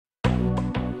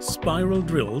spiral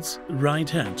drill's right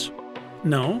hand.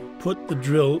 Now put the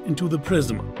drill into the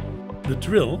prism. The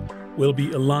drill will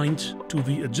be aligned to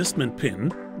the adjustment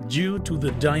pin due to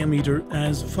the diameter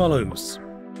as follows: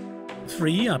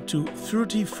 3 up to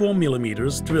 34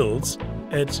 mm drills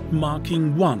at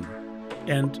marking 1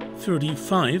 and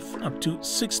 35 up to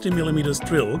 60 mm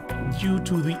drill due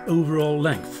to the overall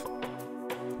length.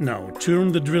 Now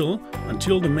turn the drill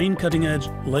until the main cutting edge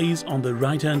lays on the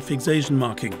right hand fixation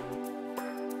marking.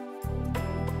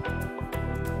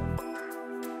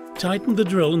 Tighten the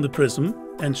drill in the prism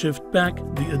and shift back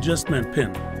the adjustment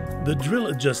pin. The drill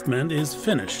adjustment is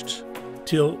finished.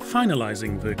 Till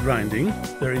finalizing the grinding,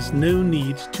 there is no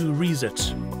need to reset.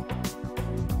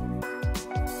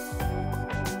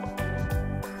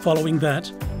 Following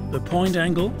that, the point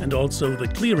angle and also the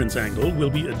clearance angle will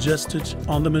be adjusted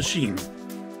on the machine.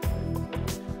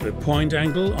 The point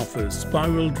angle of a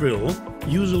spiral drill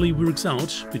usually works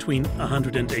out between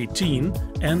 118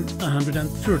 and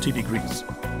 130 degrees.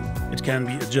 It can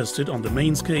be adjusted on the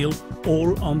main scale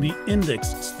or on the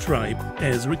index stripe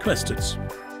as requested.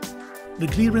 The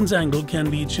clearance angle can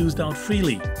be chosen out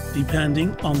freely,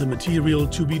 depending on the material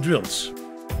to be drilled.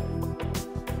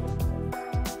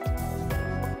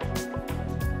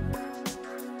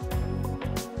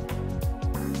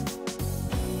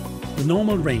 The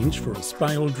normal range for a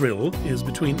spiral drill is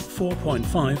between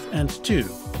 4.5 and 2.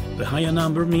 The higher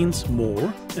number means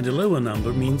more and the lower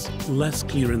number means less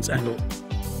clearance angle.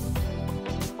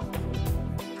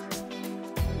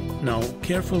 Now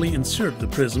carefully insert the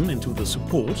prism into the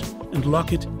support and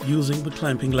lock it using the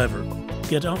clamping lever.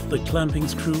 Get off the clamping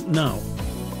screw now.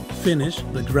 Finish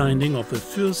the grinding of the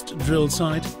first drill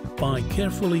side by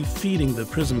carefully feeding the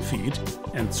prism feed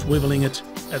and swiveling it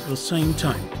at the same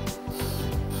time.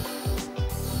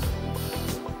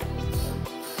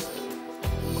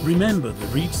 Remember the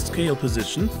reached scale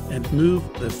position and move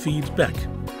the feed back.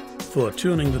 For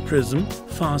turning the prism,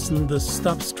 fasten the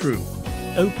stop screw.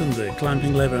 Open the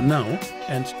clamping lever now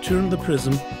and turn the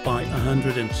prism by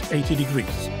 180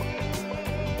 degrees.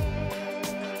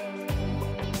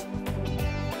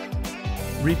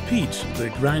 Repeat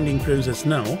the grinding process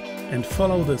now and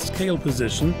follow the scale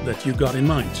position that you got in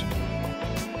mind.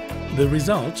 The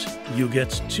result, you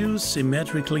get 2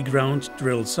 symmetrically ground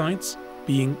drill sites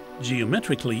being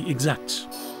geometrically exact.